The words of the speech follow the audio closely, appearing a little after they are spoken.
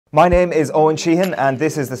My name is Eoin Sheahan and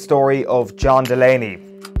this is the story of John Delaney.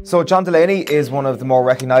 So John Delaney is one of the more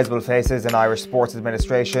recognisable faces in Irish sports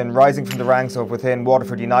administration, rising from the ranks of within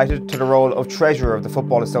Waterford United to the role of Treasurer of the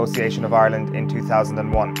Football Association of Ireland in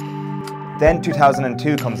 2001. Then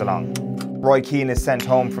 2002 comes along. Roy Keane is sent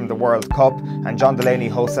home from the World Cup and John Delaney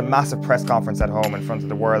hosts a massive press conference at home in front of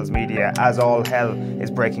the world's media as all hell is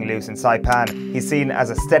breaking loose in Saipan. He's seen as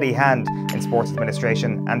a steady hand in sports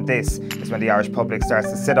administration, and this is when the Irish public starts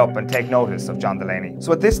to sit up and take notice of John Delaney.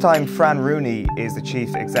 So at this time, Fran Rooney is the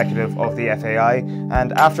chief executive of the FAI,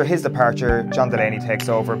 and after his departure, John Delaney takes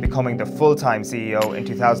over, becoming the full-time CEO in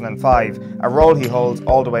 2005, a role he holds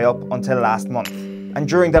all the way up until last month. And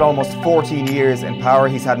during that almost 14 years in power,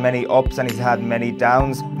 he's had many ups and he's had many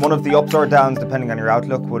downs. One of the ups or downs, depending on your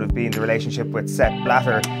outlook, would have been the relationship with Sepp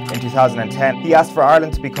Blatter in 2010. He asked for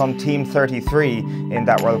Ireland to become Team 33 in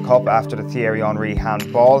that World Cup after the Thierry Henry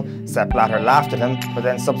handball. Sepp Blatter laughed at him, but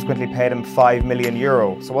then subsequently paid him €5 million.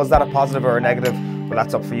 So was that a positive or a negative? Well,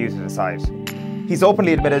 that's up for you to decide. He's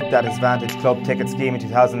openly admitted that his Vantage Club ticket scheme in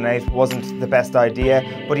 2008 wasn't the best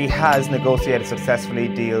idea, but he has negotiated successfully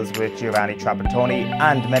deals with Giovanni Trapattoni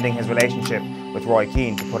and mending his relationship with Roy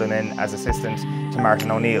Keane to put him in as assistant to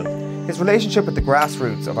Martin O'Neill. His relationship with the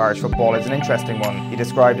grassroots of Irish football is an interesting one. He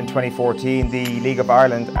described in 2014 the League of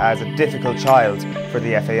Ireland as a difficult child for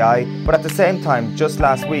the FAI, but at the same time, just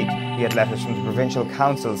last week, he had letters from the provincial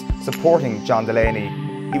councils supporting John Delaney.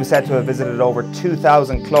 He was said to have visited over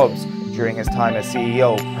 2,000 clubs during his time as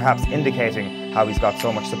CEO, perhaps indicating how he's got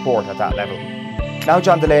so much support at that level. Now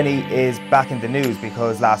John Delaney is back in the news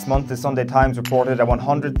because last month the Sunday Times reported a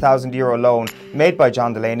 €100,000 loan made by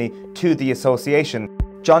John Delaney to the association.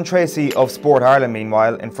 John Tracy of Sport Ireland,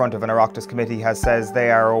 meanwhile, in front of an Oireachtas committee, says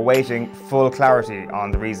they are awaiting full clarity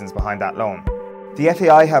on the reasons behind that loan. The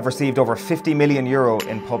FAI have received over €50 million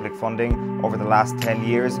in public funding over the last 10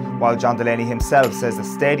 years, while John Delaney himself says the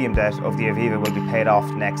stadium debt of the Aviva will be paid off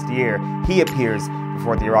next year. He appears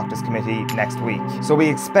before the Oireachtas committee next week. So we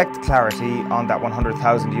expect clarity on that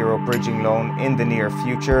 €100,000 bridging loan in the near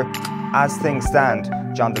future. As things stand,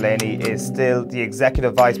 John Delaney is still the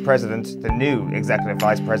Executive Vice President, the new Executive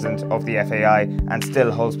Vice President of the FAI, and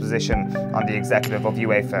still holds position on the Executive of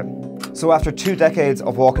UEFA. So after 2 decades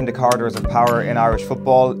of walking the corridors of power in Irish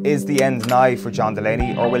football, is the end nigh for John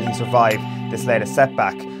Delaney, or will he survive this latest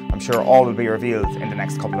setback? I'm sure all will be revealed in the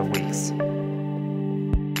next couple of weeks.